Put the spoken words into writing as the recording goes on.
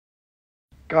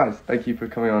guys, thank you for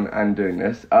coming on and doing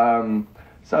this.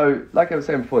 So, like I was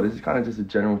saying before, this is kind of just a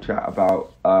general chat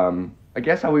about, I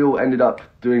guess, how we all ended up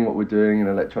doing what we're doing in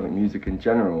electronic music in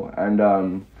general.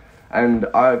 And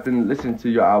I've been listening to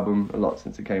your album a lot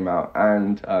since it came out.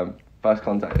 And First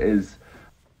Contact is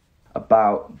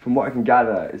about, from what I can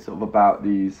gather, it's sort of about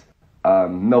these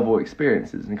novel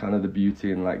experiences and kind of the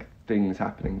beauty and like things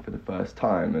happening for the first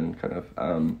time and kind of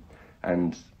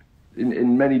and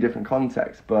in many different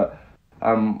contexts. But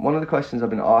one of the questions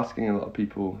I've been asking a lot of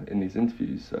people in these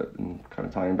interviews, and kind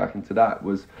of tying back into that,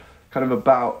 was kind of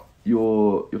about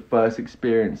your first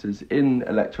experiences in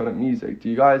electronic music. Do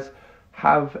you guys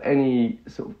have any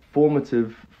sort of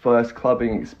formative first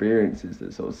clubbing experiences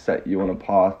that sort of set you on a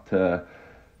path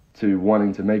to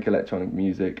wanting to make electronic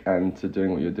music and to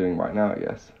doing what you're doing right now, I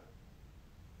guess?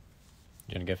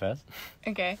 You want to go first?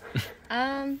 Okay.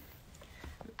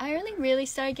 I only really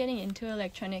started getting into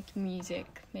electronic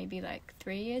music maybe like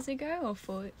 3 years ago or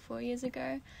four years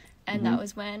ago. And that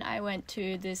was when I went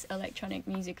to this electronic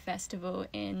music festival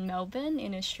in Melbourne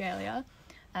in Australia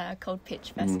called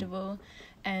Pitch Festival.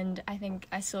 And I think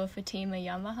I saw Fatima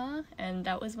Yamaha, and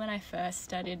that was when I first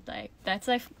started, like, that's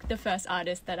like the first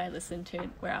artist that I listened to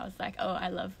where I was like, oh, I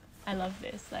love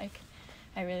this, like,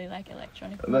 I really like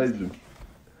electronic music. Amazing.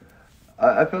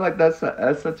 I feel like that's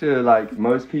such a, like,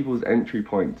 most people's entry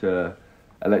point to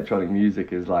electronic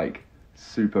music is like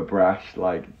super brash,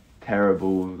 like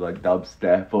terrible, like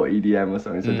dubstep or EDM or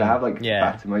something. So to have like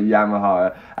Fatima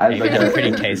Yamaha as like a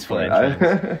pretty tasteful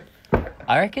entrance.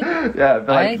 I reckon. Yeah,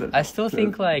 but I still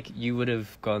think like you would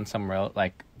have gone somewhere else,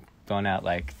 like gone out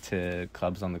like to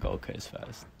clubs on the Gold Coast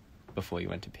first before you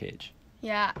went to Pitch.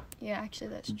 Yeah, actually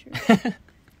that's true.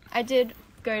 I did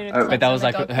go to clubs but that was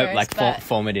on like the Gold Coast, but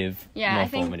formative, yeah, more I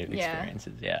think, formative yeah.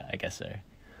 experiences. Yeah, I guess so.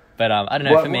 But I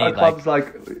don't know. For me, what clubs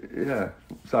like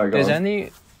sorry, go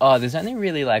on. There's only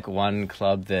really like one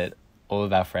club that all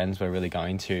of our friends were really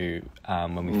going to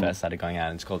when we first started going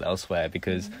out, and it's called Elsewhere,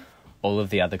 because all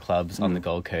of the other clubs on the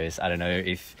Gold Coast, I don't know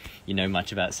if you know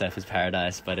much about Surfers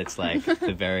Paradise, but it's like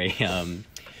the very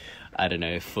I don't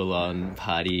know, full on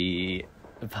party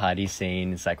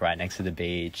scene. It's like right next to the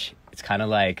beach. It's kind of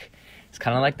like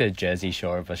the Jersey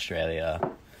Shore of Australia,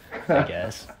 I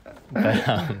guess.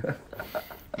 But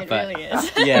It really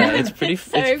is. Yeah, it's pretty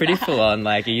bad. full on.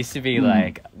 Like it used to be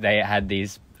like they had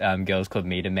these girls called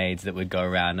meter maids that would go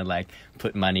around and like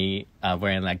put money,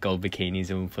 wearing like gold bikinis,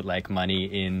 and would put like money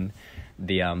in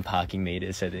the parking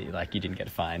meters so that like you didn't get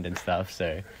fined and stuff.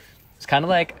 So it's kind of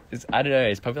like, I don't know,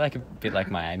 it's probably like a bit like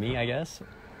Miami, I guess.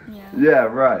 Yeah,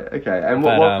 right. Okay. And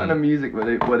what kind of music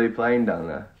were they playing down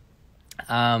there?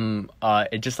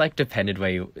 It just like depended where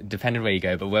you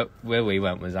go, but where we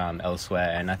went was Elsewhere,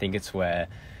 and I think it's where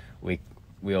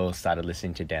we all started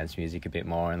listening to dance music a bit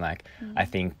more. And like I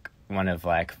think one of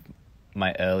like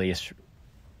my earliest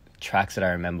tracks that I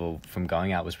remember from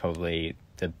going out was probably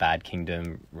the Bad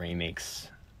Kingdom remix.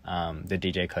 The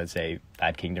DJ Kotze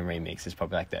Bad Kingdom remix is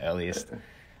probably like the earliest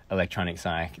electronic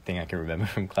song thing I can remember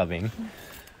from clubbing.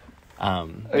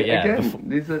 But yeah,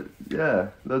 again,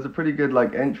 those are pretty good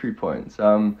like entry points.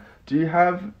 So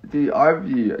Fatima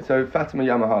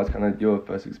Yamaha is kind of your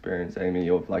first experience, Amy,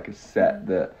 of like a set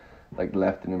that like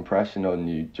left an impression on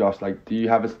you. Josh, like, do you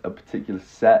have a particular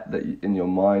set that in your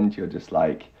mind you're just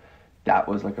like, that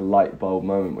was like a light bulb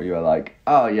moment where you were like,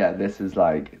 oh yeah, this is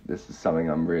something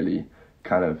I'm really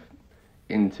kind of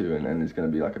into and is going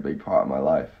to be like a big part of my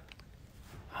life?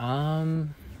 I've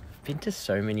been to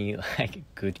so many like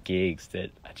good gigs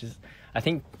that I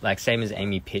think like same as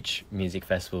Amy, Pitch Music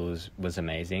Festival was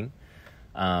amazing.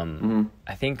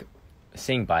 I think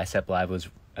seeing Bicep live was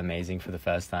amazing for the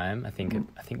first time. I think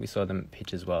we saw them at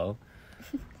Pitch as well.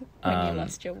 When you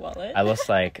lost your wallet. I lost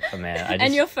like, oh man,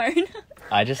 and your phone.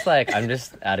 I'm just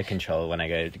out of control when I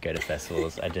go to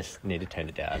festivals. I just need to tone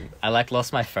it down. I like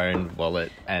lost my phone,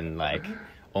 wallet, and like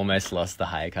almost lost the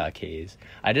hire car keys.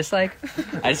 I just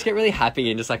get really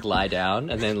happy and just like lie down,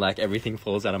 and then like everything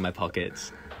falls out of my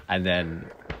pockets, and then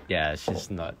yeah, it's just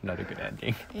not a good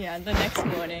ending. Yeah, the next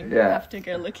morning you have to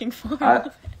go looking for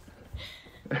it.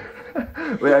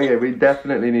 We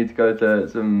definitely need to go to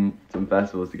some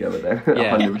festivals together then.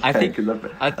 Yeah, 100%, I think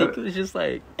it was just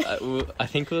like I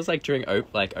think it was like during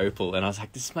Opal, and I was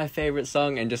like, this is my favorite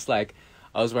song, and just like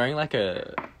I was wearing like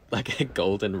a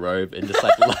golden robe and just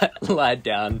like lied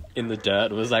down in the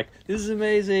dirt. It was like, this is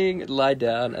amazing. Lied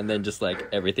down, and then just like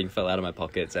everything fell out of my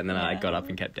pockets, and then I got up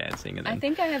and kept dancing. And then I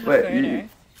think I have a photo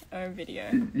or a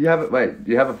video. You have it. Wait,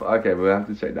 you have a? Okay, we'll have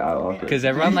to check that out after. Because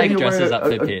everyone like dresses up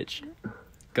for Pitch.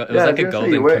 It was like a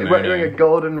golden wearing a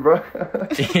golden bro.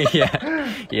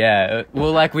 yeah.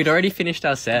 Well, like we'd already finished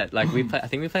our set. Like I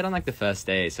think we played on like the first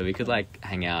day, so we could like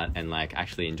hang out and like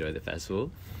actually enjoy the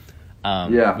festival.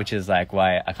 Which is like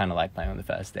why I kind of like playing on the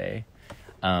first day.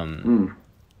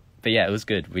 But yeah, it was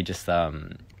good. We just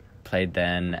played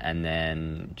then and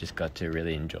then just got to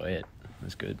really enjoy it. It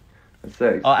was good.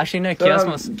 Sick. Oh, actually, no.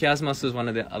 Kiasmos was one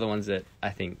of the other ones that I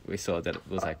think we saw that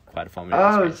was like quite a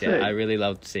formative experience. Yeah, I really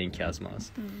loved seeing Kiasmos.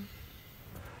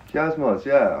 Kiasmos,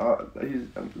 yeah. He's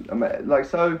like,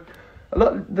 so a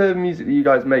lot of the music that you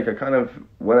guys make, I kind of,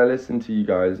 when I listen to you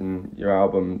guys and your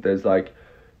album, there's like,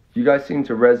 you guys seem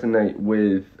to resonate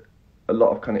with a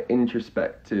lot of kind of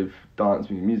introspective dance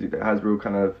music that has real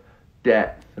kind of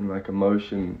depth and like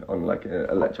emotion on like an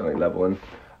electronic level. And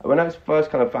when I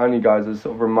first kind of found you guys, I was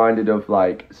sort of reminded of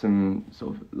like some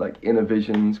sort of like Inner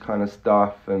Visions kind of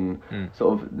stuff, and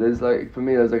sort of there's like, for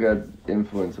me there's like a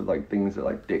influence of like things that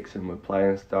like Dixon would play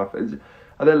and stuff.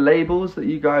 Are there labels that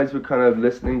you guys were kind of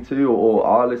listening to or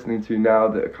are listening to now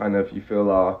that kind of you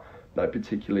feel are like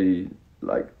particularly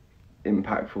like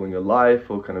impactful in your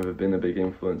life, or kind of have been a big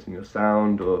influence in your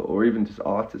sound, or even just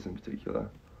artists in particular?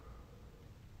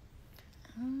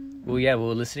 Well, yeah, we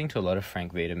were listening to a lot of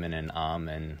Frank Wiedemann and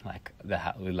and like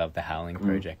we love the Howling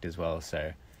Project as well.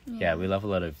 So yeah, we love a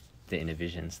lot of the Inner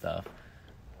Vision stuff.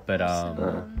 But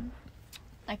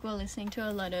like we're listening to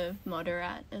a lot of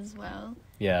Moderat as well.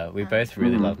 Yeah, we both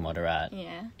really love Moderat.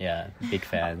 Yeah, big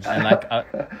fans. And like,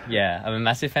 I'm a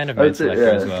massive fan of Mood Selector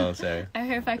as well. So I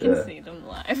hope I can see them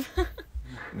live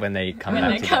when they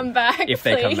come back. If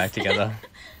they come back together.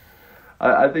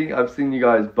 I think I've seen you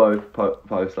guys both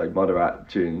post like Moderat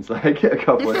tunes like a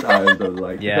couple of times. I was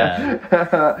like, yeah.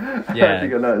 I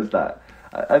think I noticed that.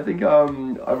 I think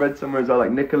I read somewhere as well like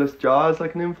Nicholas Jar is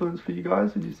like an influence for you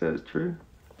guys. Would you say it's true?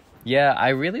 Yeah, I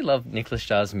really love Nicholas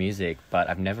Jar's music, but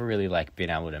I've never really like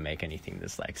been able to make anything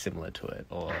that's like similar to it.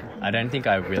 Or I don't think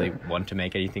I really want to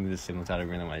make anything that's similar to it. I don't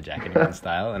really want to jack anyone's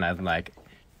style, and I like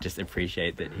just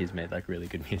appreciate that he's made like really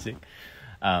good music.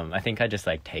 I think I just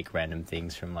like take random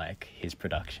things from like his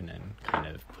production and kind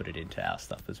of put it into our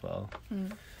stuff as well.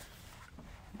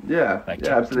 Yeah, like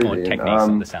absolutely. More techniques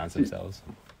of the sounds themselves.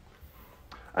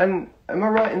 And am I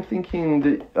right in thinking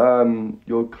that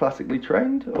you're classically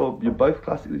trained, or you're both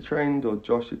classically trained, or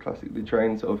Josh, you're classically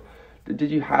trained? Sort of, did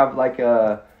you have like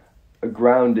a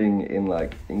grounding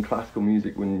in classical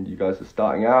music when you guys are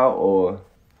starting out, or?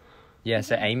 Yeah,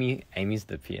 so Amy's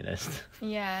the pianist.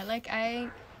 Yeah, like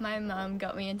my mum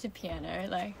got me into piano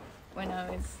like when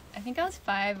I think I was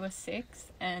 5 or 6,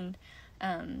 and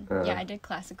I did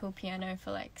classical piano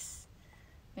for like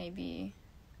maybe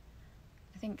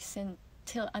I think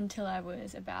until I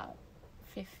was about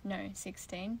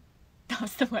 16. That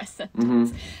was the worst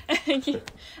sentence.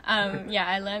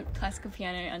 I learned classical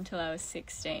piano until I was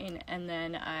 16, and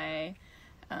then I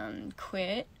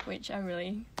quit, which I'm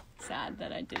really sad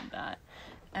that I did that.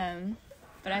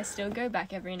 But I still go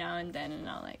back every now and then, and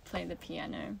I'll like play the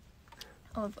piano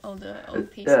of all the old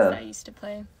pieces that I used to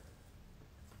play.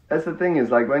 That's the thing,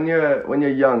 is like when you're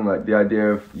young, like the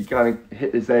idea of you kind of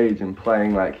hit this age and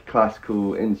playing like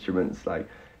classical instruments like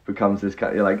becomes this kind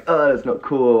of, you're like, oh, that's not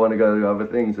cool, I want to go do other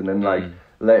things, and then like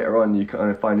later on you kind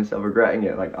of find yourself regretting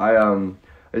it. Like I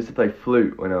used to play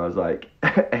flute when I was like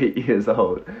 8 years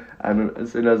old, and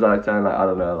as soon as I turned like, I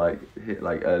don't know, like hit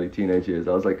like early teenage years,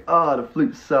 I was like, oh, the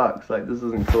flute sucks, like this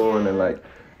isn't cool. And then like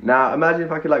now imagine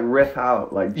if I could like rip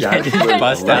out like jazz just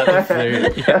bust out the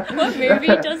flute. What movie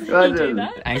does he do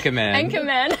that?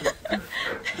 Anchorman.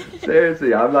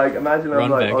 Seriously, I'm like, imagine I'm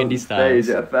like on stage styles.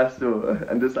 at a festival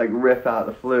and just like rip out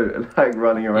the flute and like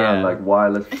running around like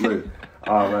wireless flute.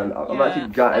 Oh man, I'm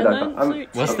actually gutted.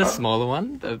 What's the smaller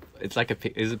one? It's like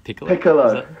is it piccolo?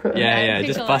 Piccolo. Yeah,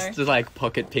 piccolo. Just like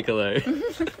pocket piccolo.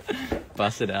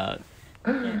 Bust it out.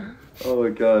 Yeah. Oh my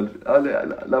god,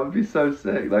 that would be so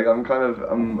sick. Like I'm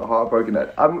heartbroken.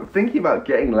 I'm thinking about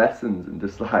getting lessons and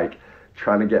just like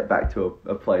trying to get back to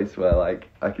a place where like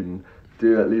I can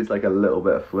do at least like a little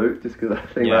bit of flute, just because I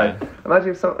think like,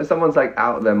 imagine if someone's like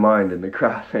out of their mind in the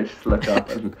crowd, they just look up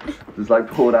and just like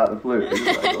pulled out the flute.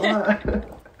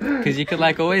 Because you could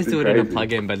like always do it in a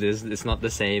plug-in, but it's not the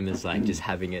same as like just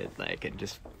having it like and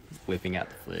just whipping out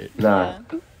the flute. Nah.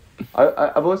 Yeah.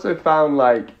 I've also found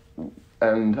like,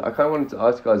 and I kind of wanted to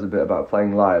ask you guys a bit about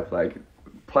playing live. Like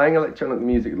playing electronic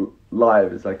music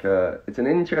live is like it's an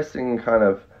interesting kind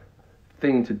of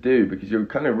thing to do, because you're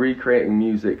kind of recreating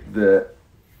music that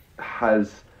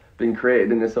has been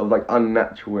created in this sort of like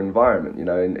unnatural environment, you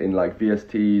know, in like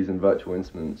VSTs and virtual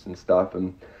instruments and stuff,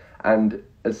 and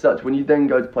as such when you then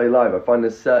go to play live, I find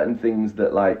there's certain things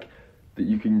that like that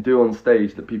you can do on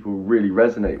stage that people really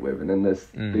resonate with, and then there's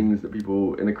things that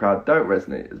people in the crowd don't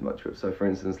resonate as much with. So for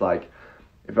instance, like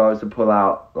if I was to pull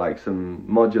out like some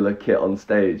modular kit on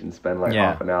stage and spend like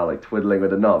half an hour like twiddling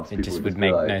with the knobs, it just would be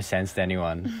make like, no sense to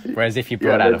anyone. Whereas if you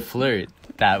brought out a flute,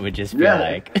 that would just be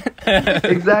like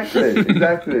exactly,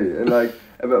 and like,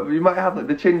 but you might have like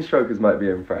the chin strokers might be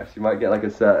impressed. You might get like a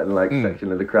certain like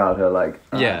section of the crowd who are like,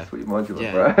 sweet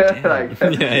modular, bro. Like,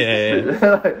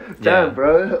 like, damn,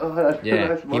 bro. Oh, that's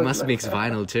nice he must mix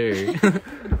vinyl too.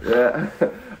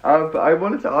 But I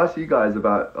wanted to ask you guys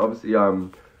about obviously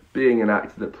being an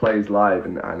actor that plays live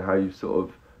and how you've sort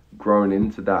of grown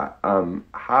into that.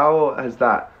 How has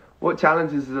that? What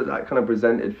challenges has that kind of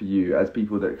presented for you as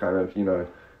people that kind of, you know,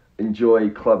 enjoy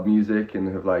club music and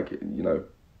have like, you know,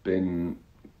 been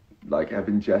like have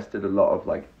ingested a lot of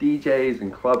like DJs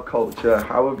and club culture?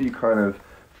 How have you kind of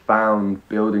found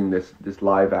building this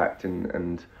live act,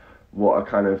 and what are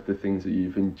kind of the things that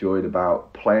you've enjoyed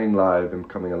about playing live and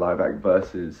becoming a live act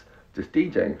versus just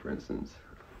DJing, for instance?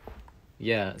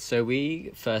 Yeah, so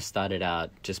we first started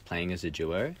out just playing as a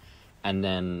duo, and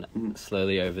then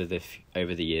slowly over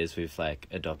the years we've like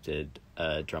adopted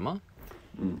a drummer.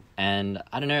 And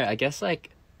I don't know, I guess like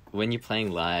when you're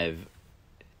playing live,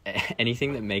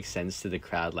 anything that makes sense to the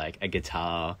crowd, like a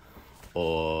guitar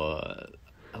or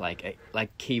like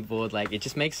keyboard, like it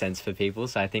just makes sense for people.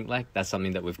 So I think like that's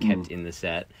something that we've kept in the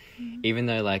set, even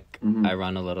though like I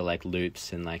run a lot of like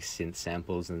loops and like synth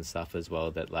samples and stuff as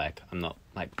well, that like I'm not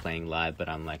like playing live, but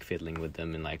I'm like fiddling with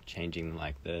them and like changing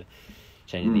the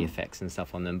effects and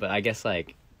stuff on them. But I guess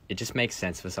like it just makes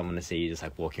sense for someone to see you just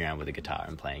like walking around with a guitar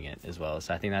and playing it as well.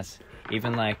 So I think that's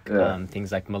even like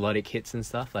things like melodic hits and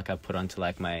stuff, like I put onto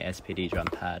like my SPD drum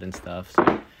pad and stuff.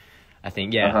 So I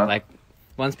think like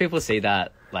once people see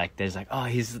that, like there's like, oh,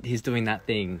 he's doing that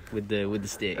thing with the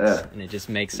sticks, and it just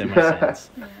makes so much sense.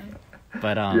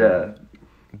 But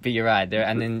but you're right there,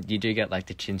 and then you do get like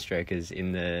the chin strokers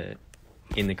in the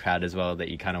crowd as well that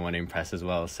you kind of want to impress as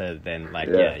well. So then like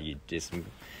you do some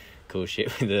cool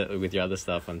shit with your other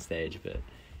stuff on stage. But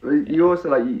you also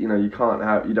like you know you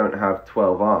don't have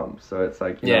 12 arms, so it's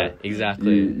like you know,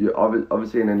 exactly. You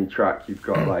obviously in any track you've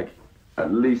got like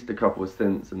at least a couple of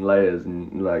synths and layers,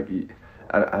 and like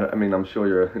I mean I'm sure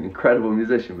you're an incredible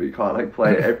musician, but you can't like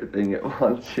play everything at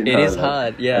once. You know? It is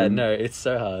hard. Yeah, no, it's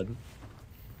so hard.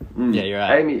 Yeah, you're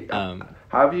right. Amy, how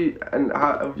have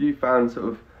you found sort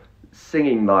of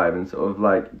singing live and sort of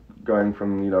like going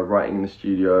from, you know, writing in the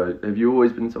studio? Have you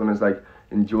always been someone who's like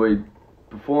enjoyed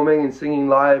performing and singing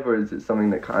live, or is it something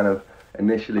that kind of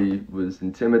initially was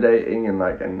intimidating, and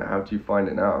how do you find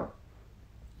it now?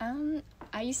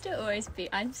 I used to always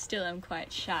I still am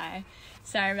quite shy.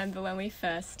 So I remember when we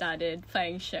first started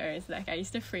playing shows, like I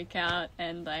used to freak out,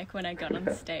 and like when I got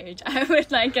on stage, I would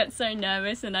like get so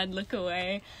nervous and I'd look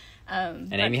away.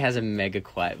 And Amy has a mega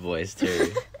quiet voice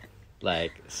too.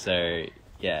 Like, so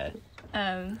yeah.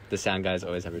 The sound guys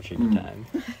always have a tricky time.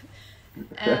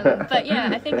 But yeah,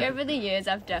 I think over the years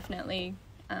I've definitely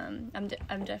I'm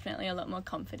definitely a lot more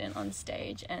confident on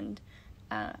stage, and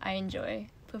I enjoy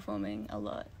performing a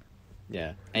lot.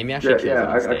 Yeah, Amy actually kills it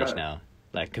on stage now.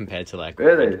 Like compared to like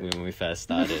really? when we first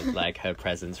started, like her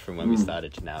presence from when we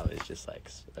started to now is just like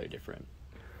so different.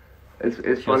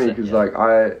 It's funny because like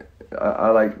I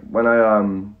like when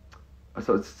I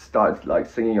sort of started like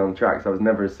singing on tracks. I was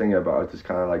never a singer, but I was just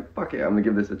kind of like, fuck it, I'm gonna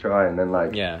give this a try. And then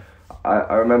like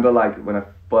I remember like when I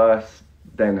first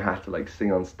then had to like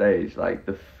sing on stage, like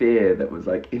the fear that was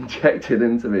like injected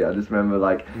into me. I just remember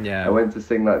like I went to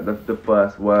sing like the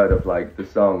first word of like the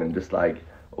song, and just like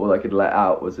all I could let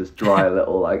out was this dry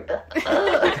little like just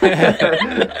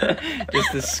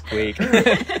the squeak.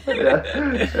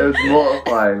 It was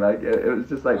mortifying. Like it was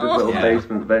just like this little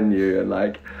basement venue, and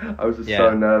like I was just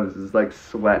so nervous. There's like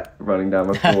sweat running down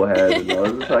my forehead, and I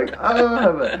was just like, but,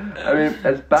 I mean,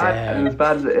 as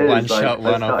bad as it is, one like, shot,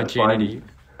 one opportunity.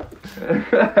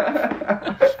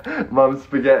 Mum's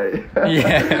spaghetti. I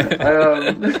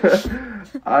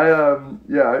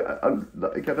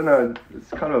don't know, it's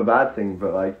kind of a bad thing,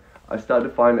 but like I started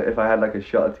to find that if I had like a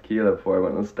shot of tequila before I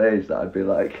went on stage, that I'd be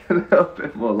like a little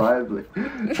bit more lively.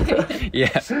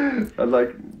 I'd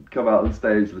like come out on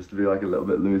stage just to be like a little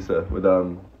bit looser with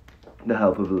the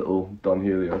help of a little Don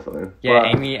Julio or something. Yeah,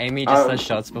 but, Amy just does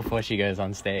shots before she goes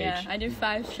on stage. Yeah, I do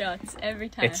 5 shots every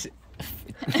time. It's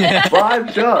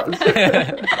 5 shots.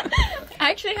 I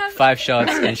actually have 5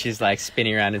 shots, and she's like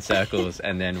spinning around in circles,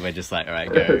 and then we're just like, all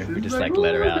right, go. We just like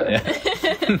let her out.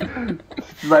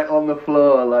 She's like on the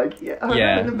floor, like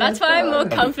That's why I'm more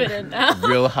confident now.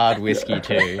 Real hard whiskey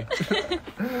too.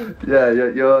 Yeah,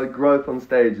 your growth on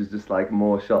stage is just like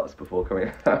more shots before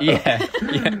coming out. Yeah.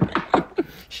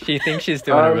 She thinks she's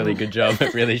doing a really good job,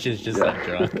 but really she's just like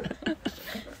drunk.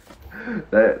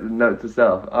 Note to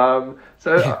self.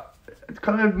 So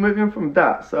kind of moving from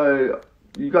that. So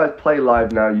you guys play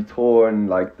live now. You tour and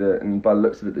and by the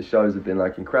looks of it, the shows have been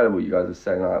like incredible. You guys are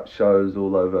setting up shows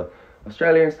all over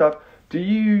Australia and stuff. Do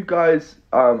you guys?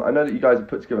 I know that you guys have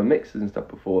put together mixes and stuff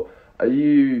before. Are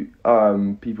you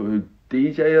people who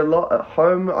DJ a lot at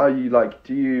home? Are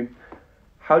you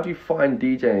how do you find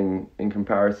DJing in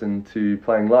comparison to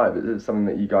playing live? Is it something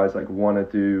that you guys like want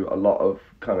to do a lot of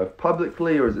kind of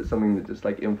publicly, or is it something that just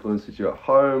like influences you at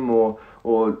home, or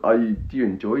do you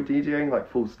enjoy DJing like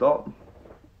full stop?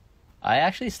 I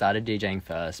actually started DJing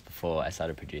first before I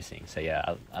started producing, so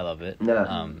yeah, I love it.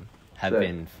 Yeah. Have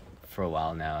been for a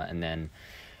while now, and then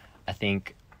I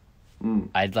think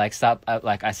I'd I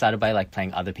started by like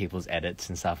playing other people's edits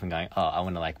and stuff and going, oh, I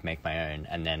want to like make my own,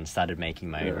 and then started making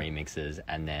my own remixes,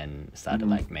 and then started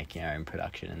like making our own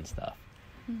production and stuff.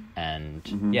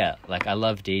 And yeah, like I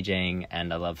love DJing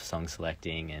and I love song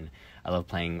selecting and I love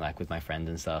playing like with my friends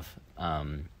and stuff.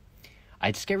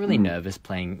 I just get really nervous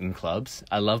playing in clubs.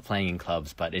 I love playing in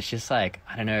clubs, but it's just like,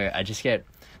 I don't know, I just get,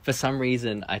 for some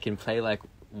reason I can play like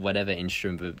whatever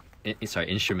instrument,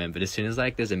 but as soon as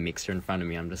like there's a mixer in front of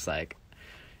me, I'm just like,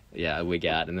 yeah, I wig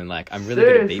out, and then like I'm really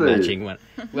good at beat matching when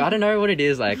I don't know what it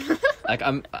is, like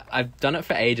I've done it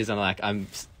for ages, and I'm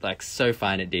like so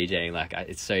fine at DJing, like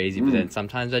it's so easy, but then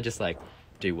sometimes I just like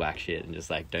do whack shit and just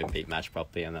like don't beat match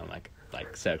properly, and then I'm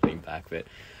like circling back. But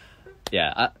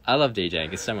yeah, I love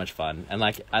DJing. It's so much fun, and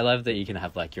like I love that you can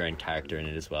have like your own character in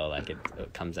it as well. Like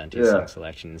it comes down to your song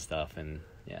selection and stuff, and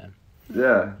yeah.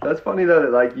 Yeah, that's funny though.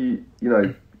 That like you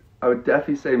know, I would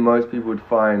definitely say most people would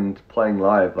find playing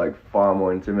live like far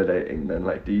more intimidating than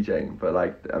like DJing. But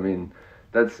like, I mean,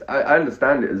 I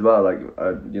understand it as well. Like,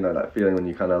 you know, that feeling when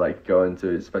you kind of like go into,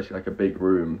 especially like a big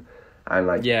room, and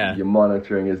like your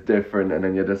monitoring is different, and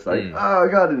then you're just like, oh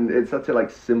god, and it's such a like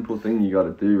simple thing you got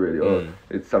to do really, or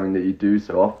it's something that you do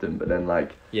so often, but then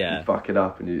like you fuck it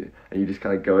up, and you just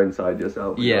kind of go inside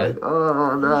yourself. And you're like,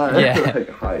 oh no. Yeah. Like,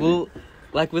 hiding. Well,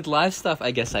 like with live stuff,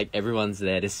 I guess like everyone's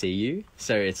there to see you,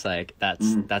 so it's like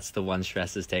that's the one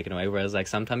stress is taken away. Whereas like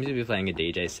sometimes you'll be playing a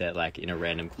DJ set like in a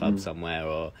random club somewhere,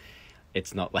 or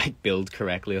it's not like billed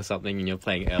correctly or something, and you're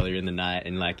playing earlier in the night,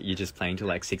 and like you're just playing to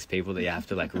like 6 people that you have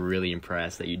to like really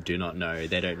impress that you do not know,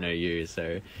 they don't know you.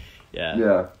 So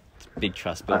yeah, it's a big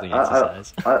trust building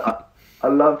exercise. I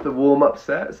love the warm up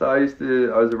set. So I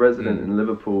was a resident in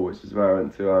Liverpool, which is where I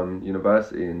went to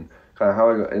university, and kind of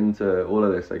how I got into all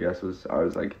of this, I guess, was I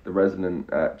was like the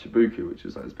resident at Chibuku, which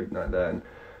was like this big night there,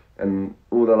 and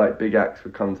all the like big acts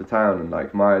would come to town, and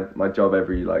like my job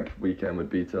every like weekend would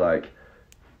be to like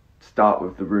start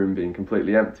with the room being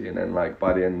completely empty, and then like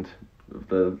by the end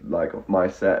of my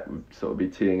set would sort of be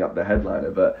teeing up the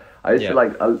headliner. But I used to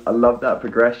like I love that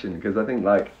progression, because I think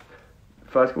like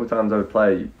first couple of times I would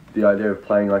play, the idea of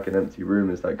playing like an empty room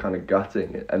is like kind of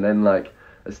gutting it, and then like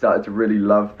I started to really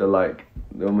love the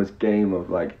almost game of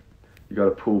like you got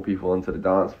to pull people onto the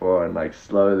dance floor and like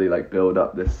slowly like build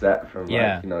up this set from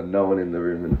like, you know, no one in the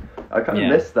room, and I kind of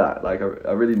miss that. Like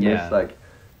I really miss like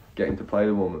getting to play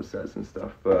the warm up sets and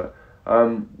stuff. But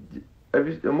and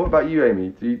what about you, Amy?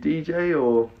 Do you DJ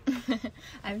or?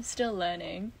 I'm still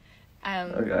learning.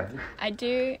 Okay. I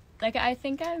do. Like, I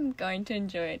think I'm going to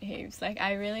enjoy it heaps. Like,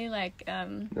 I really like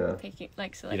picking,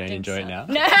 like, selecting. You don't enjoy it now?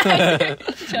 No.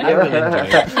 I really enjoy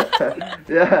it.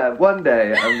 Yeah, one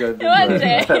day I'm going to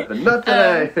enjoy it, but not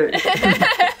today.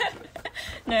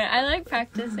 No, I like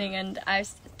practicing, and I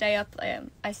stay up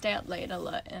late a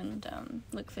lot and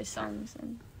look for songs,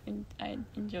 and I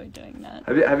enjoy doing that.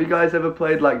 Have you guys ever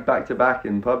played like back to back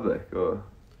in public, or?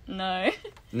 No.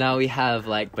 No, we have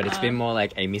like, but it's been more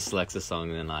like Amy selects a song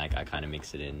and then like I kind of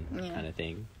mix it in, kind of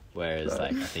thing. Whereas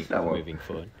like I think moving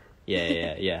forward,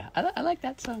 yeah, I like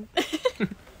that song.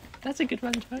 That's a good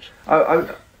one, Josh.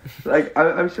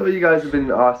 I'm sure you guys have been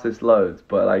asked this loads,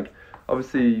 but like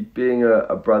obviously being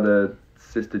a brother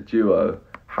sister duo,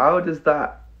 how does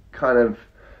that kind of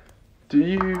do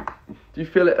you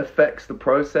feel it affects the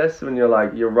process when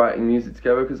you're writing music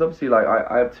together? Because obviously like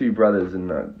I have 2 brothers,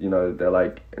 and you know, they're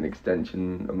like an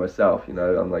extension of myself, you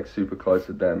know, I'm like super close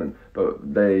with them,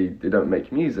 but they don't make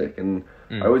music, and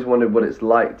I always wondered what it's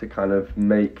like to kind of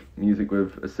make music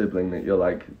with a sibling that you're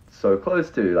like so close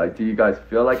to. Like, do you guys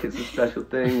feel like it's a special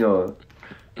thing, or?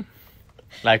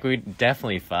 Like, we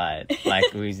definitely fight.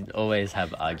 Like, we always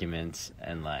have arguments,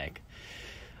 and like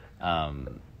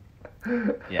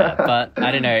yeah, but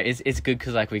I don't know, it's good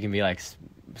because like we can be like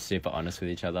super honest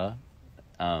with each other,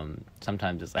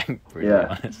 Sometimes it's like brutally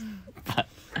honest. But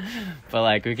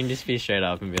like we can just be straight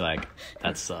up and be like,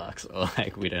 that sucks, or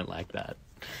like we don't like that,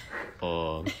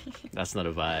 or that's not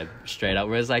a vibe, straight up.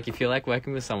 Whereas like if you're like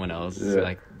working with someone else, it's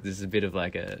like there's a bit of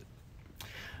like a,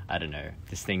 I don't know,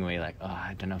 this thing where you're like, oh,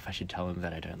 I don't know if I should tell them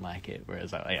that I don't like it.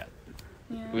 Whereas like,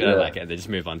 we don't like it, they just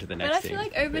move on to the next thing. But I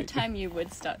feel like over time you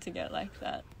would start to get like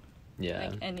that. Yeah.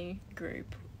 Like any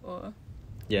group or.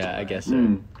 Yeah, I guess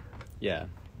so. Yeah.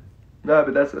 No,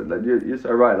 but that's like, you're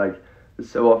so right. Like it's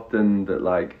so often that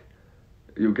like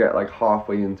you'll get like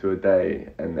halfway into a day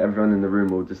and everyone in the room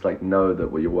will just like know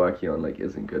that what you're working on like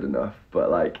isn't good enough.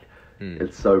 But like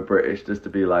it's so British just to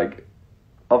be like.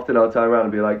 Often I'll turn around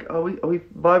and be like, are we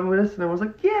vibing with this? And everyone's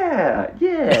like, yeah,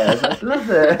 I love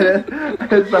it.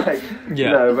 It's like, you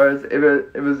know, whereas if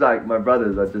it was like my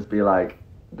brothers, I'd just be like,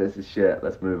 this is shit,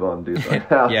 let's move on, do something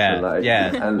else. And like,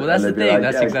 and, well, that's the thing, like,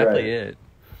 that's exactly it.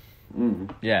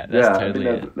 Yeah, that's totally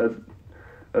it.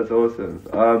 That's awesome.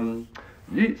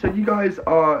 So you guys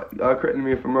are, correct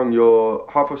me if I'm wrong, you're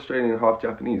half Australian, half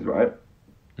Japanese, right?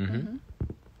 Mm-hmm.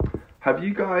 Have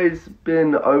you guys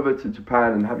been over to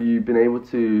Japan and have you been able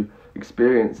to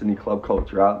experience any club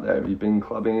culture out there? Have you been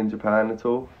clubbing in Japan at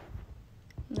all?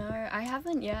 No, I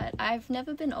haven't yet. I've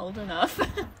never been old enough.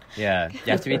 Yeah,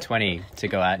 you have to be 20 to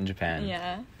go out in Japan.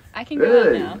 Yeah, I can go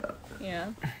out now.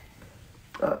 Yeah.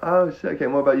 Oh shit, okay,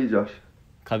 what about you, Josh?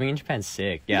 Clubbing in Japan's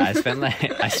sick. Yeah, I spent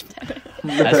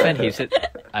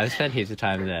heaps of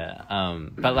time there.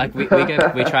 But like we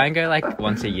try and go like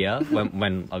once a year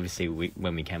when obviously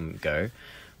when we can go.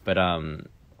 But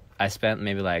I spent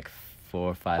maybe like 4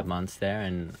 or 5 months there,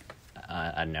 and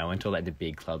I don't know, until like the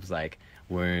big clubs like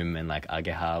Womb and like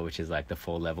Ageha, which is like the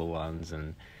 4-level ones,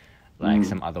 and like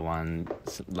some other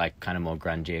ones like kind of more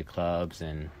grungier clubs,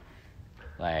 and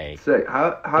like. Sick.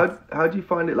 How do you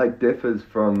find it like differs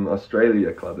from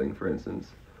Australia clubbing, for instance?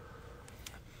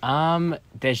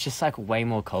 There's just like way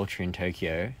more culture in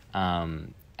Tokyo,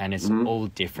 and it's all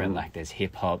different. Like there's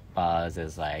hip hop bars,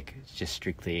 there's like just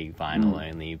strictly vinyl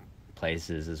only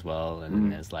places as well,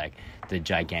 and there's like the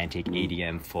gigantic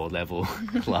EDM 4-level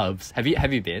clubs. Have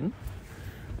you been?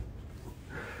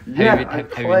 Yeah, I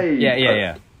played.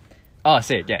 Yeah. Oh,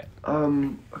 sick. Yeah.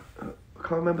 I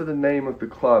can't remember the name of the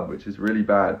club, which is really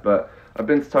bad, but I've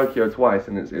been to Tokyo twice,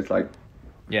 and it's like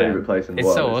favorite place in the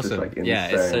world. It's so it's awesome. Just, like, insane. Yeah,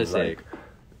 it's so sick.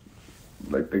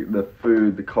 Like the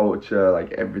food, the culture,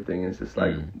 like everything is just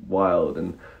like wild.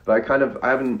 But I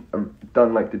haven't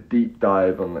done like the deep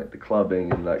dive on like the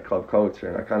clubbing and like club culture,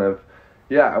 and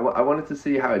I wanted to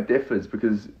see how it differs,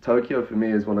 because Tokyo for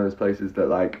me is one of those places that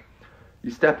like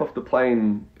you step off the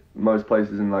plane, most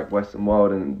places in like Western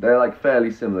world, and they're like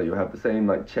fairly similar. You have the same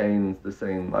like chains, the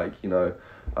same like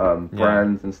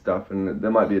brands and stuff, and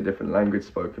there might be a different language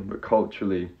spoken, but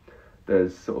culturally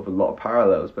there's sort of a lot of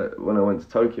parallels. But when I went to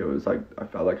Tokyo, it was like I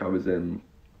felt like I was in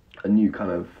a new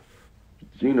kind of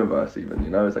universe, even,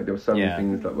 it's like there were so many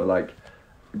things that were like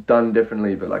done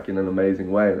differently, but like in an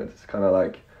amazing way, and it's kind of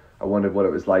like I wondered what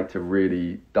it was like to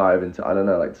really dive into, I don't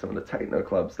know, like some of the techno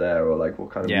clubs there, or like what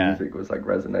kind of music was like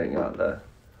resonating out there.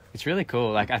 It's really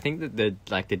cool. Like I think that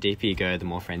the deeper you go, the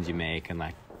more friends you make, and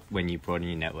like when you broaden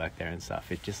your network there and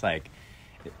stuff, it just like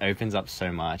it opens up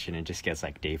so much, and it just gets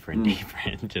like deeper and deeper,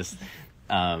 and just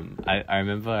I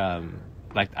remember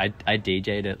like I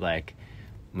DJ'd at like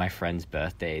my friend's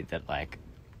birthday that like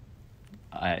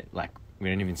we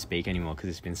don't even speak anymore because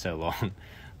it's been so long,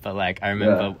 but like I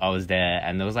remember I was there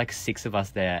and there was like 6 of us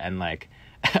there, and like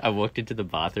I walked into the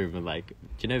bathroom and like, do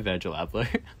you know Virgil Abloh?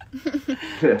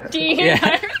 Do you know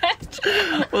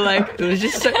Virgil? Well, like it was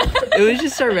just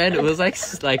so random. It was like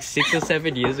 6 or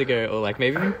 7 years ago, or like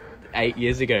maybe 8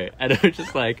 years ago, and it was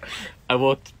just like I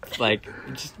walked like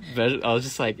I was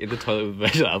just like in the toilet with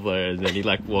Virgil Abloh, and then he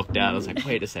like walked out. I was like,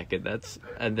 wait a second,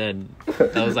 and then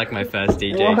that was like my first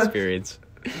DJ experience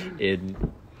in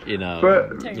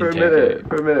for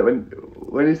a minute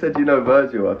when you said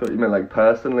Virgil, I thought you meant like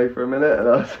personally for a minute, and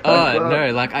I was like,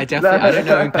 no, like I don't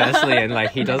know him personally, and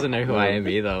like he doesn't know who I am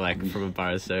either, like from a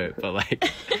bar of soap, but like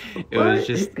it was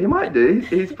just he might do.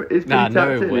 He's pretty tapped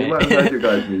in. He might have heard your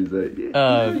guys' music.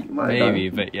 Maybe,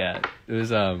 but yeah, it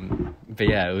was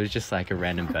it was just like a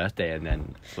random birthday, and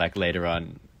then like later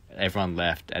on everyone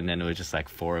left, and then it was just like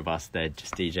 4 of us there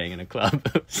just DJing in a club.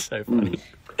 It was so funny.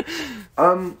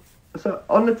 So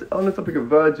on the topic of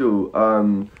Virgil,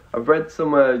 I've read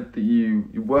somewhere that you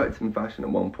worked in fashion at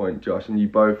one point, Josh, and you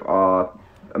both are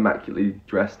immaculately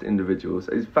dressed individuals.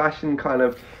 Is fashion kind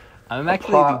of... I'm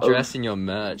immaculately dressed in your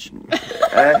merch.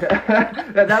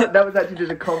 That was actually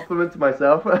just a compliment to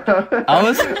myself.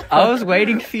 I was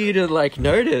waiting for you to like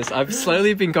notice. I've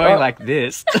slowly been going like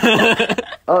this. Dude,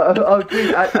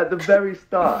 at the very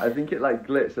start, I think it like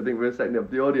glitched. I think we were setting up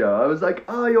the audio. I was like,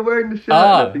 "Oh, you're wearing the shirt." And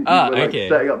I think you were like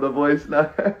setting up the voice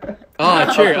now.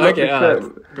 Oh, true. Okay.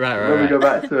 Right. When we go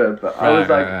back to it, but I was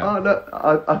like, "Oh no,"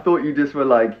 I thought you just were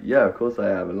like, "Yeah, of course I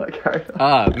am," and like carried on.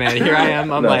 Oh man, here I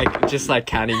am. I'm like just like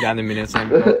counting down the minutes. I'm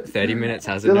 30 minutes.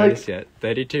 Hasn't noticed yet.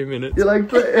 32 minutes. You're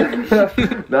like, no,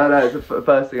 it's the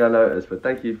first thing I noticed. But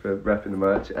thank you for repping the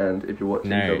merch, and if you're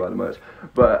watching, go buy the merch.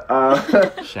 But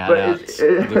shout out.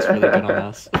 It looks really good on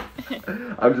us.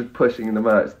 I'm just pushing the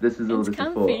merch. This is all this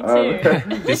is for.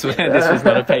 This was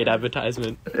not a paid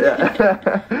advertisement.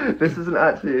 Yeah, this isn't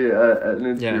actually an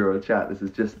interview or a chat. This is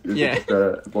just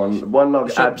one long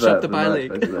advert. Shop the buy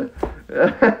link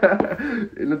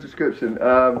in the description.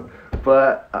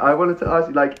 But I wanted to ask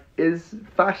you, like, is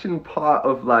fashion part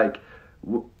of like?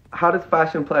 How does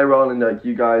fashion play a role in like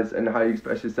you guys and how you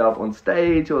express yourself on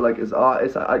stage or like as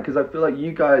artists? Because I feel like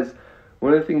you guys,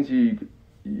 one of the things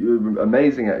you're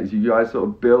amazing at is you guys sort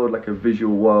of build like a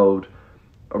visual world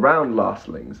around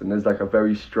Lastlings, and there's like a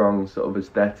very strong sort of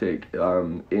aesthetic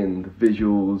in the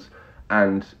visuals.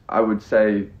 And I would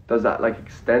say, does that like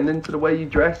extend into the way you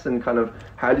dress, and kind of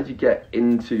how did you get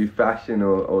into fashion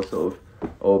or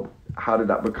how did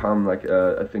that become like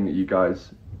a thing that you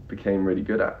guys became really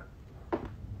good at?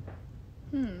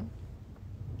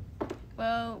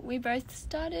 Well, we both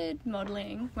started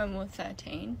modelling when we were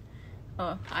 13.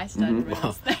 Oh, I started when I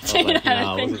was 13.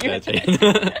 I don't think you were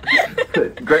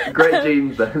 13. Great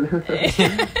genes then.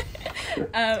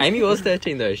 Amy was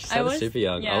 13 though. She sounded super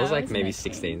young. Yeah, I was like maybe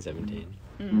 16. 16, 17.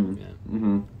 Yeah.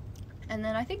 Mm-hmm. And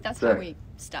then I think that's how we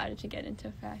started to get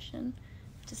into fashion.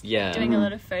 Just doing a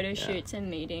lot of photo shoots and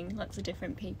meeting lots of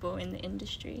different people in the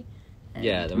industry. And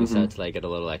then we started to like get a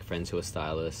lot of like friends who were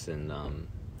stylists, and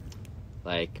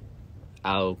like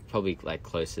our probably like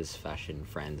closest fashion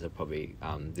friends are probably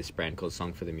this brand called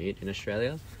Song for the Mute in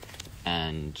Australia,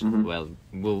 and well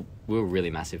we were really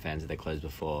massive fans of their clothes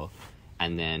before,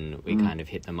 and then we kind of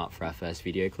hit them up for our first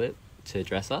video clip to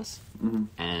dress us,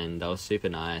 and that was super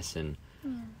nice. And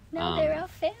now they're our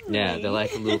family. Yeah, they're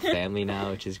like a little family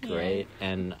now, which is great.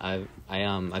 And I've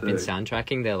been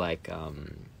soundtracking their like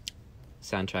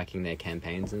soundtracking their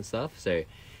campaigns and stuff. So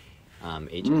I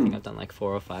think I've done like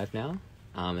 4 or 5 now.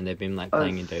 And they've been like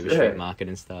playing in Dover Street Market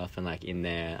and stuff, and like in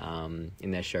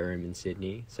their showroom in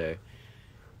Sydney. So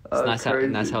it's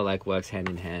nice how like works hand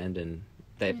in hand, and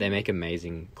they make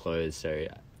amazing clothes. So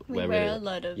we wear really, a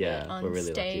lot of it on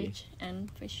really stage lucky. And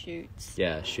for shoots.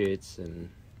 Yeah, shoots and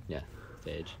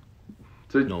stage.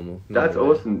 So normal that's way.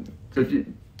 Awesome. So do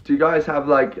you guys have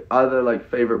like other like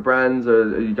favorite brands, or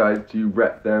do you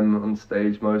rep them on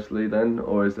stage mostly then,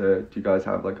 or do you guys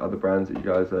have like other brands that you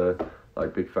guys are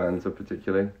like big fans of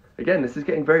particularly? Again, this is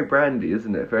getting very brandy,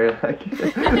 isn't it? Very like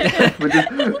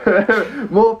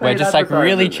we're just like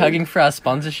really chugging for our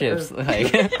sponsorships.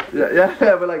 Like yeah.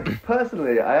 But like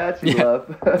personally, I actually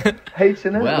love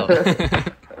H&M. Wow.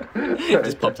 It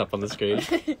just popped up on the screen.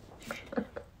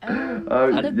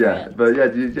 But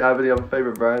do you have any other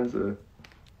favorite brands? Or?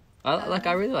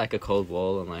 I really like a Cold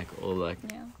Wall and like all like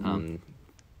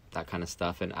that kind of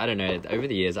stuff. And I don't know, over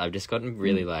the years I've just gotten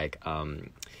really like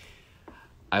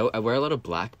I wear a lot of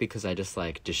black because I just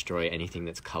like destroy anything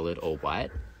that's colored or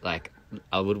white. Like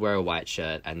I would wear a white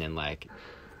shirt and then like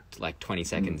 20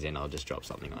 seconds in I'll just drop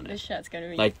something on it. The shirt's gonna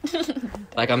be like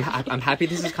I'm happy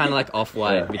this is kind of like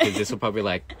off-white because this will probably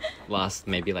like last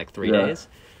maybe like 3 days.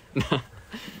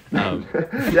 That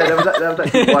was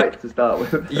actually white to start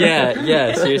with.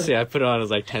 yeah, seriously, I put it on, it was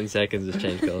like 10 seconds, just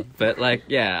change colour. But like,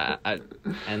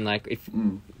 and like if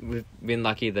we've been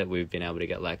lucky that we've been able to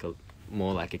get like a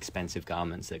more like expensive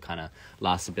garments that kind of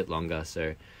last a bit longer.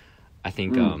 So I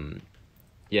think,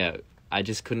 I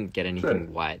just couldn't get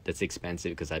anything white that's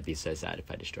expensive because I'd be so sad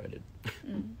if I destroyed it.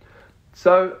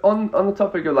 So on the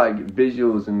topic of like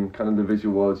visuals and kind of the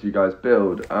visual worlds you guys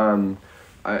build,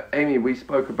 Amy, we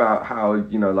spoke about how,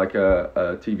 like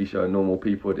a TV show, Normal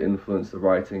People, would influence the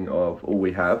writing of All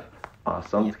We Have, our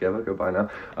song together, goodbye now.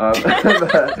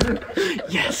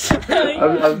 Yes.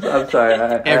 I'm sorry.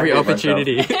 Every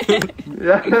opportunity.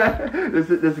 This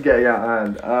is getting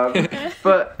out of hand.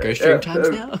 But Go stream times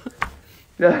now.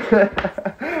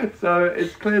 Yeah. So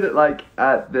it's clear that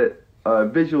that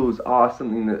visuals are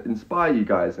something that inspire you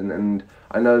guys, and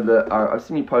I know that I've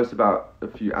seen you post about a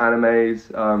few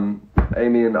animes,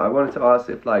 Amy, and I wanted to ask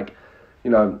if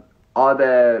are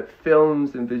there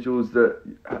films and visuals that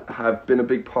have been a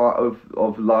big part of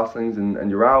Lastlings and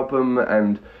your album,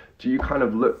 and do you kind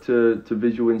of look to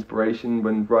visual inspiration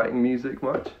when writing music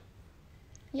much?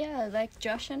 Yeah, like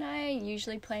Josh and I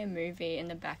usually play a movie in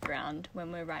the background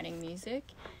when we're writing music.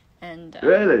 And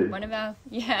Really? one of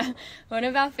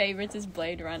our favorites is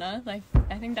Blade Runner. Like,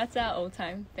 I think that's our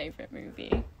all-time favorite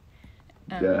movie.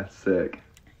 Yeah, sick.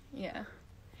 Yeah.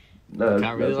 No, I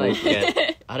can't really like awesome.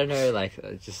 get. I don't know,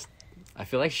 like just. I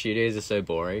feel like studios are so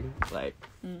boring. Like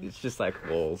it's just like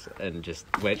walls and just.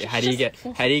 How do you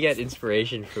get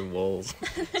inspiration from walls?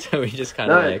 So we just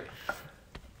kind of like.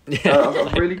 Yeah,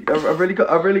 I've really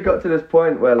got to this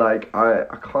point where like I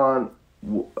can't,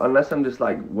 unless I'm just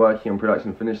like working on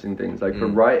production, finishing things. Like for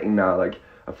writing now, like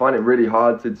I find it really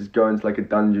hard to just go into like a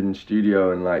dungeon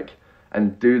studio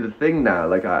and do the thing now.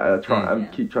 Like I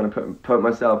keep trying to put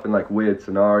myself in like weird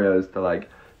scenarios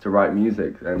to write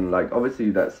music, and like obviously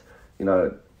that's, you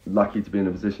know, lucky to be in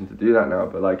a position to do that now.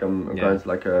 But like I'm going to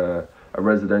like a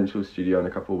residential studio in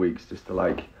a couple of weeks just to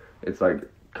like, it's like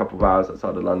a couple of hours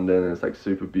outside of London, and it's like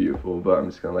super beautiful, but I'm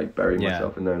just gonna like bury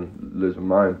myself in there and lose my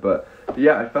mind. But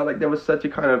yeah, I felt like there was such a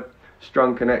kind of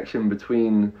strong connection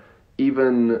between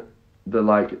even the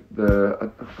I can't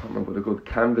remember what they're called,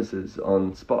 canvases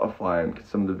on Spotify, and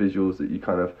some of the visuals that you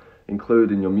kind of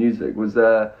include in your music. Was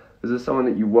there someone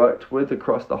that you worked with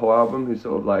across the whole album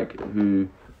who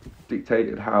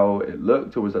dictated how it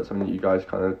looked, or was that something that you guys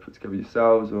kind of put together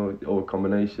yourselves, or a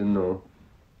combination, or?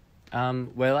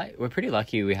 We're pretty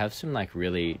lucky. We have some like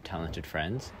really talented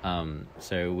friends.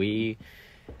 So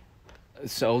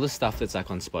all the stuff that's like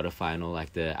on Spotify and all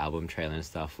like the album trailer and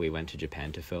stuff, we went to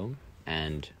Japan to film,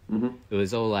 and it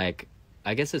was all like,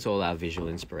 I guess it's all our visual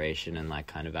inspiration and like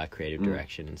kind of our creative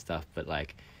direction and stuff. But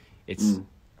like, it's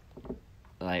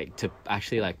like to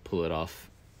actually like pull it off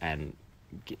and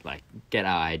get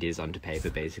our ideas onto paper.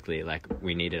 Basically, like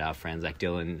we needed our friends. Like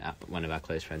Dylan, one of our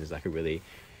close friends, is like a really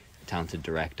talented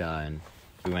director, and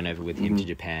we went over with him to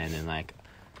Japan, and like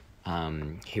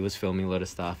he was filming a lot of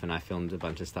stuff and I filmed a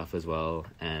bunch of stuff as well,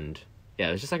 and yeah,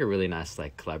 it was just like a really nice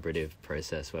like collaborative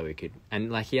process where we could,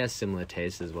 and like he has similar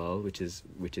tastes as well, which is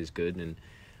good, and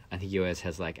I think he always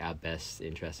has like our best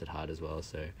interest at heart as well,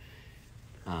 so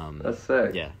that's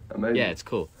sick. Yeah, amazing. Yeah, it's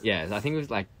cool. Yeah, I think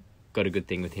we've like got a good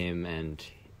thing with him, and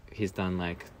he's done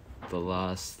like the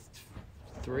last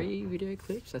 3 video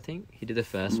clips. I think he did the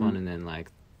first one, and then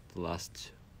like the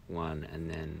last one, and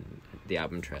then the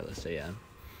album trailer. So yeah,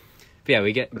 but yeah,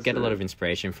 we get a lot of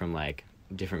inspiration from like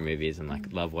different movies, and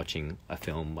like love watching a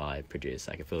film while I produce.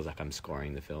 Like it feels like I'm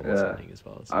scoring the film or something as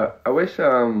well. So. I wish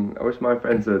my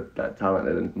friends are that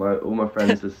talented, and all my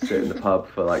friends just sit in the pub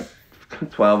for like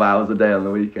 12 hours a day on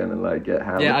the weekend and like get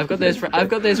hammered. Yeah, I've got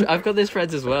those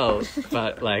friends as well,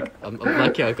 but like I'm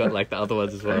lucky I've got like the other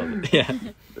ones as well. Yeah,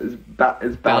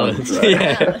 it's balance. Right?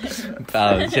 Yeah,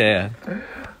 balance. Yeah.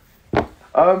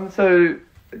 So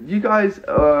you guys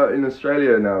are in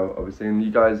Australia now, obviously, and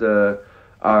you guys are,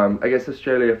 I guess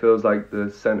Australia feels like the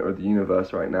center of the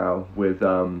universe right now, with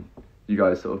you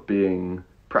guys sort of being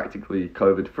practically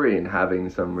COVID free and having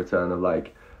some return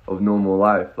of normal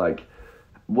life. Like,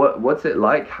 what's it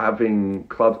like having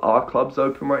clubs? Are clubs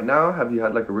open right now? Have you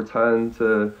had like a return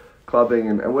to clubbing,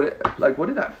 and what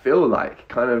did that feel like?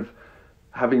 Kind of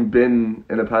having been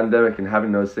in a pandemic and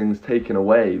having those things taken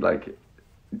away, like.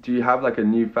 Do you have like a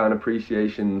newfound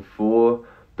appreciation for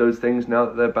those things now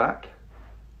that they're back?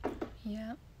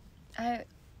 Yeah,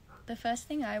 the first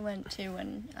thing I went to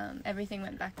when everything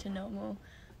went back to normal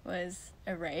was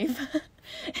a rave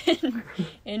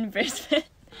in Brisbane,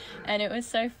 and it was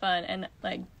so fun, and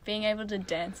like being able to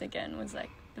dance again was like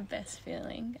the best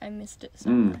feeling. I missed it so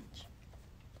much.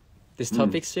 This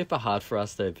topic's super hard for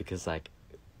us though, because like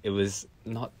it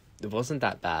wasn't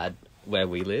that bad where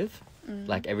we live.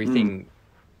 Like everything.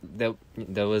 There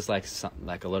was like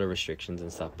a lot of restrictions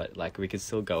and stuff, but like we could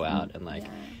still go out and like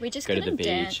we just go to the beach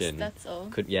dance, and that's all.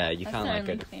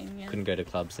 Couldn't go to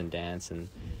clubs and dance, and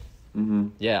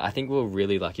yeah, I think we were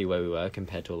really lucky where we were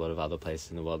compared to a lot of other places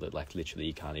in the world that like literally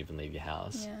you can't even leave your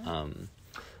house.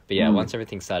 But yeah, once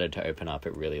everything started to open up,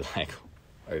 it really like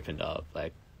opened up.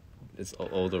 Like it's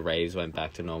all the raves went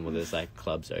back to normal. There's like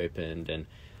clubs opened, and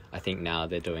I think now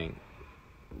they're doing.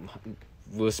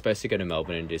 We were supposed to go to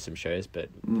Melbourne and do some shows, but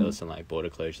there was some like border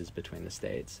closures between the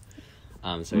states,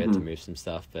 so we had to move some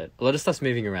stuff. But a lot of stuff's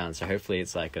moving around, so hopefully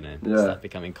it's like gonna start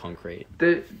becoming concrete.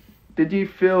 Did you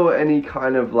feel any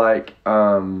kind of like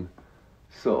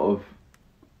sort of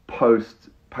post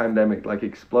pandemic like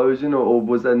explosion, or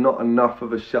was there not enough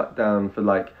of a shutdown for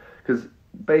like, because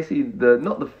basically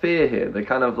not the fear here, the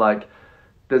kind of like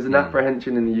there's an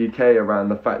apprehension in the UK around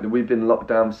the fact that we've been locked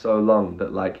down so long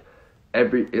that like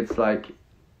it's like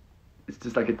it's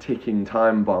just like a ticking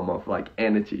time bomb of like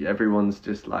energy. Everyone's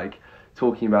just like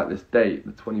talking about this date,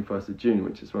 the 21st of June,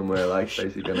 which is when we're like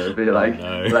basically going to be like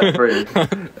let free.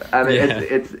 And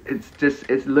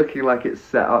it's looking like it's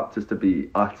set up just to be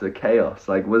utter chaos.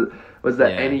 Like was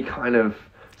there any kind of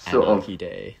sort Anarchy of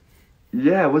day?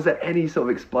 Yeah, was there any sort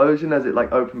of explosion as it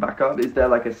like opened back up? Is there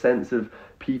like a sense of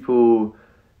people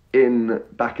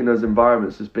back in those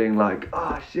environments just being like,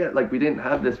 oh shit, like we didn't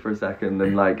have this for a second,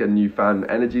 and like a newfound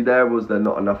energy there? Was there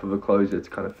not enough of a closure to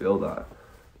kind of feel that?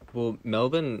 Well,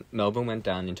 Melbourne went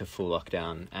down into full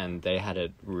lockdown, and they had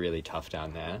it really tough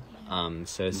down there.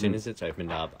 So as soon as it's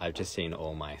opened up, I've just seen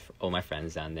all my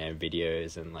friends down there,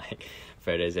 videos and like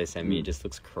photos they send me. It just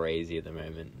looks crazy at the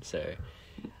moment. So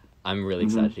I'm really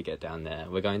excited to get down there.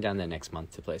 We're going down there next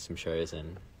month to play some shows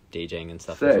and DJing and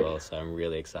stuff as well. So I'm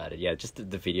really excited. Yeah, just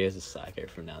the videos are psycho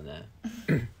from down there.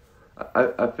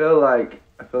 I feel like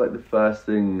the first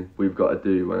thing we've got to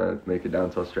do when I make it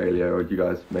down to Australia, or you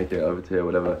guys make it over to here,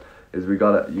 whatever, is we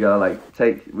gotta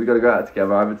go out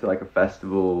together either to like a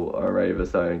festival or a rave or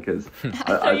something. Because I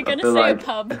thought you were gonna say like, a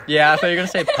pub. Yeah, I thought you were gonna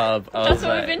say pub. That's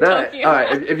what we've been talking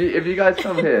about. All right, if you guys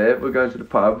come here, we're going to the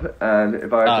pub, and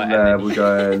if I come there, we're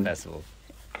going festival.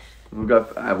 We'll go.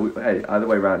 Hey, either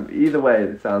way round. Either way,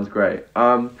 it sounds great.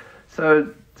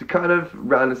 So to kind of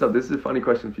round this up, this is a funny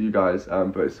question for you guys,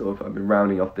 but it's sort of I've been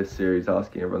rounding off this series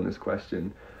asking everyone this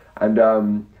question,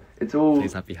 and it's all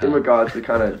in regards to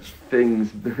kind of things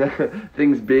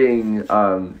being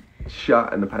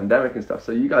shut and the pandemic and stuff.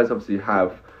 So you guys obviously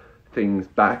have things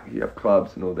back, you have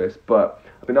clubs and all this, but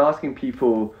I've been asking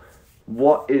people,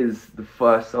 what is the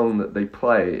first song that they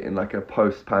play in like a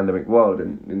post-pandemic world?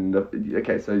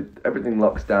 Okay, so everything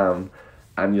locks down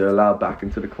and you're allowed back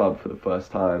into the club for the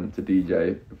first time to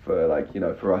DJ for like, you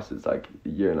know, for us it's like a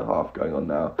year and a half going on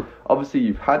now. Obviously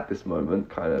you've had this moment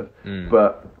kind of,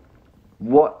 but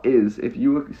what is, if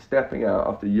you were stepping out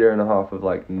after a year and a half of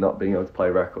like not being able to play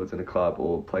records in a club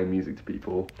or play music to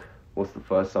people, what's the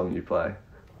first song you play?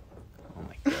 Oh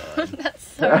my god.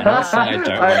 That's so Another song I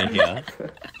don't want to hear.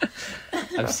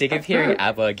 I'm sick of hearing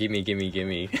ABBA, Gimme, Gimme,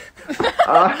 Gimme.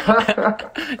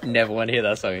 Never want to hear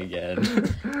that song again.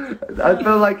 I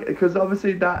feel like, because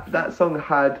obviously that song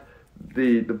had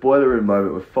the boiler room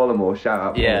moment with Follamore, shout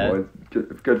out Follamore,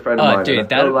 good friend of mine. Oh dude,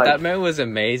 that moment was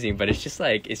amazing, but it's just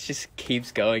like, it just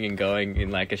keeps going and going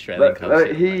in like Australian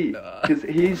culture. Because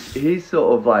he's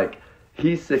sort of like,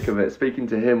 he's sick of it, speaking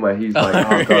to him where he's like,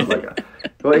 oh god,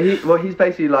 like, he's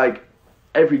basically like,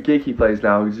 every gig he plays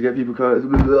now, he's get people going,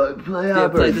 play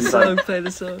ABBA. Play the song, play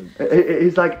the song.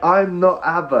 He's like, I'm not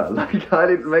ABBA, like, I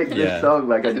didn't make this song,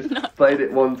 like, I just played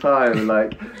it one time, and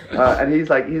like, and he's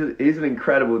like, he's an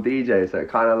incredible DJ, so it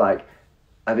kind of like,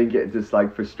 I think it just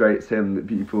like frustrates him that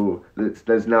people,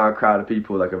 there's now a crowd of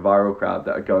people, like a viral crowd,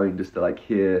 that are going just to like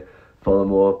hear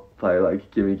Follamore play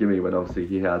like Gimme Gimme, when obviously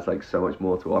he has like so much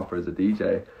more to offer as a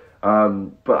DJ.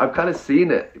 But I've kind of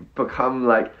seen it become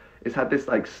like, it's had this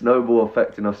like snowball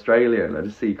effect in Australia, and I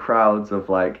just see crowds of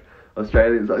like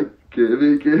Australians like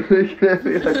gimme, gimme,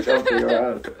 gimme, like jumping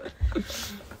around.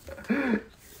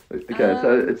 Okay,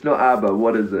 so it's not ABBA,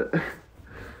 what is it?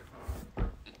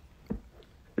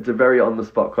 It's a very on the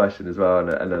spot question as well,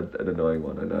 and an annoying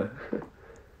one, I know.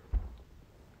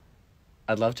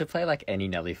 I'd love to play like any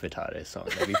Nelly Furtado song.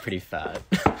 That'd be pretty fad.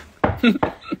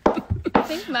 I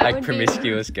think mine like would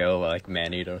Promiscuous Girl or like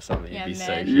Man Eater or something. It'd be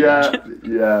so huge.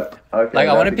 Yeah. Okay. Like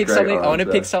I want to pick something. I want to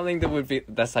pick something that would be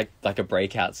that's like a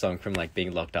breakout song from like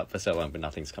being locked up for so long, but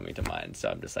nothing's coming to mind. So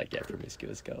I'm just like, yeah,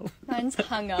 Promiscuous Girl. Mine's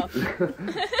Hung Up.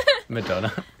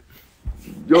 Madonna.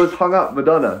 Yours Hung Up,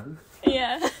 Madonna.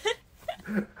 Yeah.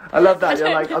 I love that.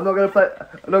 You're like, I'm not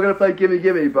gonna play Gimme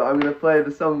Gimme, but I'm gonna play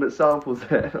the song that samples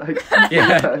it. Like,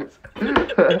 yeah.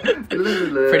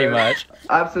 Pretty much.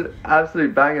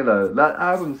 Absolute banger though. That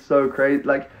album's so crazy.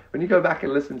 Like when you go back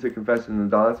and listen to Confession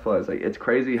and Dance Floor, it's like, it's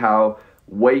crazy how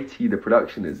weighty the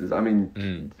production is. I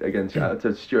mean, again, shout out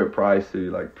to Stuart Price who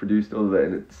like produced all of it,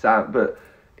 and but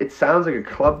it sounds like a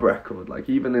club record. Like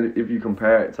even if you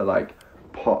compare it to like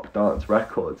pop dance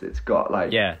records, it's got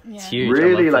like it's huge.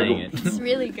 Really like it's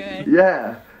really good.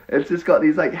 Yeah, it's just got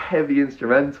these like heavy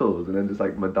instrumentals and then just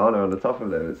like Madonna on the top of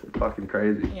them. It's fucking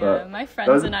crazy. Yeah, but my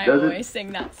friends and I always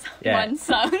sing that one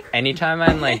song. Anytime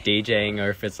I'm like DJing,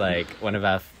 or if it's like one of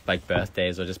our like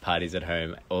birthdays or just parties at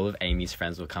home, all of Amy's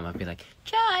friends will come up and be like,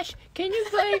 Josh, can you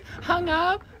play Hung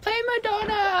Up? Play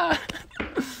Madonna.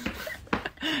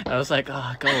 I was like,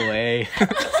 oh, go away.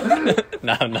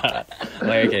 No, I'm not. I'm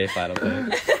like, okay, fine, I'll play.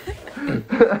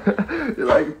 You're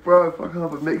like, like, bro, fuck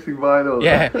off, I'm mixing vinyl.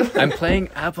 Yeah, I'm playing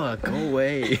ABBA. Go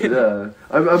away. Yeah,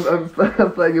 I'm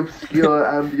playing obscure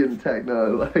ambient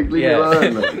techno. Like, leave me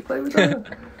alone. Like, play with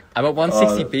that. I'm at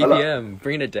 160 BPM.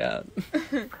 Bring it down.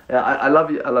 Yeah, I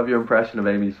love you. I love your impression of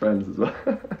Amy's friends as well.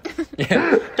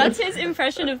 Yeah. That's his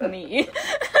impression of me.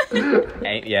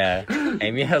 Yeah,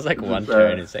 Amy has like one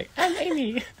tone. It's like, I'm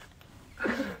Amy.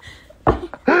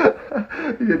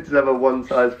 You just have a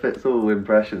one-size-fits-all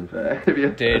impression for every.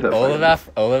 Dude, all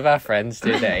of our friends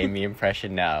do the Amy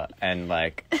impression now, and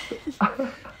like,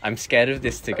 I'm scared of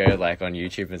this to go like on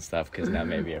YouTube and stuff because now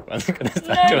maybe everyone's gonna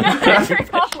start doing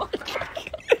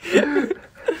it.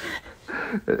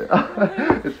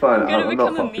 It's fine. I'm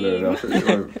not popular enough.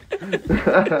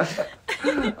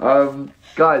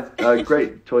 Guys,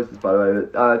 great choices by the way.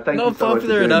 Thank you so much. Not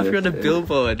popular enough. You're on a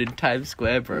billboard in Times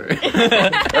Square, bro. Don't give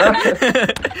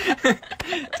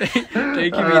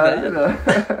me that. You know,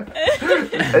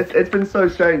 it's been so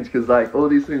strange because like all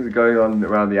these things are going on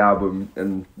around the album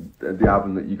and the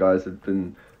album that you guys have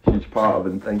been a huge part of,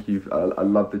 and thank you. I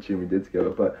love the tune we did together.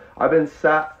 But I've been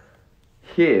sat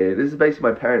here. This is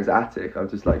basically my parents' attic.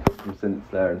 I've just like since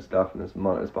there and stuff, and there's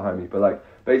monitors behind me. But like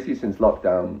basically since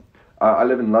lockdown, I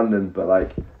live in London, but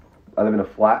like I live in a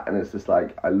flat, and it's just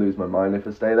like I lose my mind if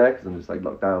I stay there because I'm just like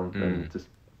locked down and just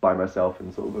by myself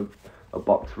in sort of a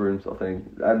box room sort of thing.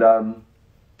 And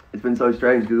it's been so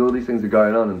strange because all these things are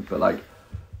going on, and but like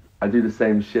I do the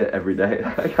same shit every day.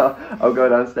 Like I'll go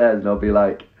downstairs and I'll be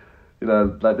like, you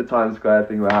know, like the Times Square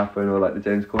thing will happen, or like the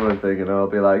James Corden thing, and I'll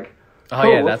be like, oh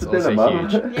yeah, that's also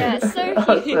huge. Yeah,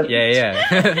 so huge. Yeah.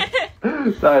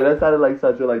 Sorry, that sounded like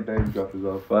such a like name drop as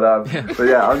well. But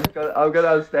yeah, I'll go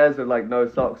downstairs with like no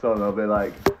socks on. I'll be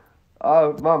like,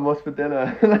 oh, Mum, what's for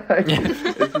dinner? Like,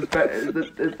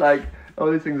 it's like all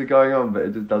these things are going on, but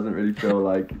it just doesn't really feel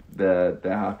like they're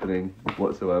happening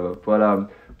whatsoever. But no.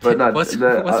 What's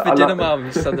for dinner,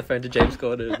 Mum? Just on the phone to James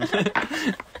Corden.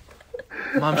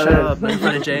 Mum, shut up! Not in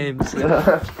front of James.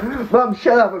 Mum,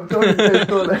 shut up! I'm talking to James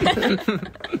Corden.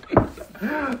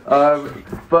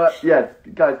 But yeah,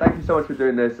 guys, thank you so much for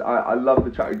doing this. I love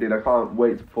the track we did. I can't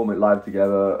wait to perform it live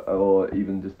together, or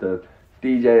even just to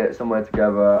DJ it somewhere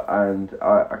together. And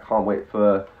I can't wait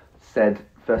for said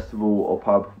festival or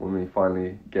pub when we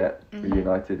finally get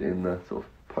reunited in the sort of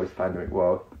post-pandemic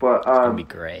world. But It's gonna be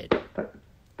great.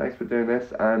 Thanks for doing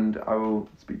this, and I will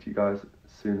speak to you guys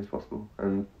as soon as possible.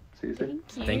 And see you soon.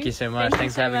 Thank you so much.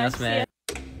 Thanks for having us, man.